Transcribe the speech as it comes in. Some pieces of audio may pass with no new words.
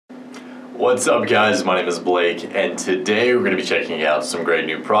What's up guys, my name is Blake and today we're going to be checking out some great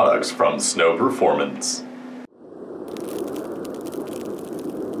new products from SNO Performance.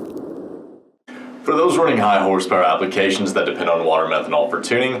 For those running high horsepower applications that depend on water methanol for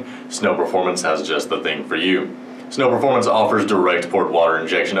tuning, SNO Performance has just the thing for you. SNO Performance offers direct port water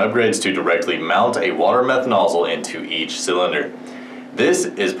injection upgrades to directly mount a water-meth nozzle into each cylinder. This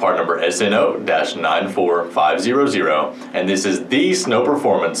is part number SNO-94500, and this is the SNO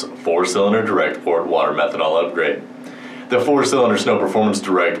Performance 4-cylinder direct port water methanol upgrade. The 4-cylinder SNO Performance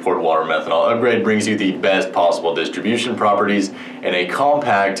direct port water methanol upgrade brings you the best possible distribution properties in a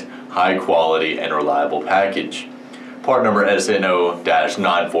compact, high quality, and reliable package. Part number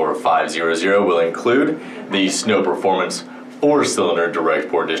SNO-94500 will include the SNO Performance 4-cylinder direct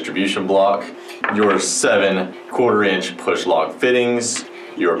port distribution block, your 7 1/4-inch push lock fittings,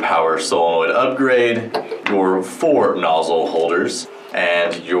 your power solenoid upgrade, your 4 nozzle holders,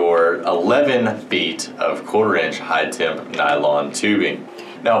 and your 11 feet of 1/4-inch high temp nylon tubing.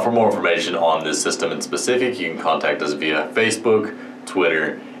 Now for more information on this system in specific, you can contact us via Facebook,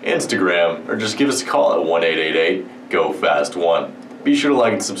 Twitter, Instagram, or just give us a call at 1-888-GO-FAST-1. Be sure to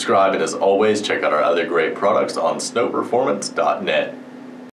like and subscribe, and as always, check out our other great products on SNOperformance.net.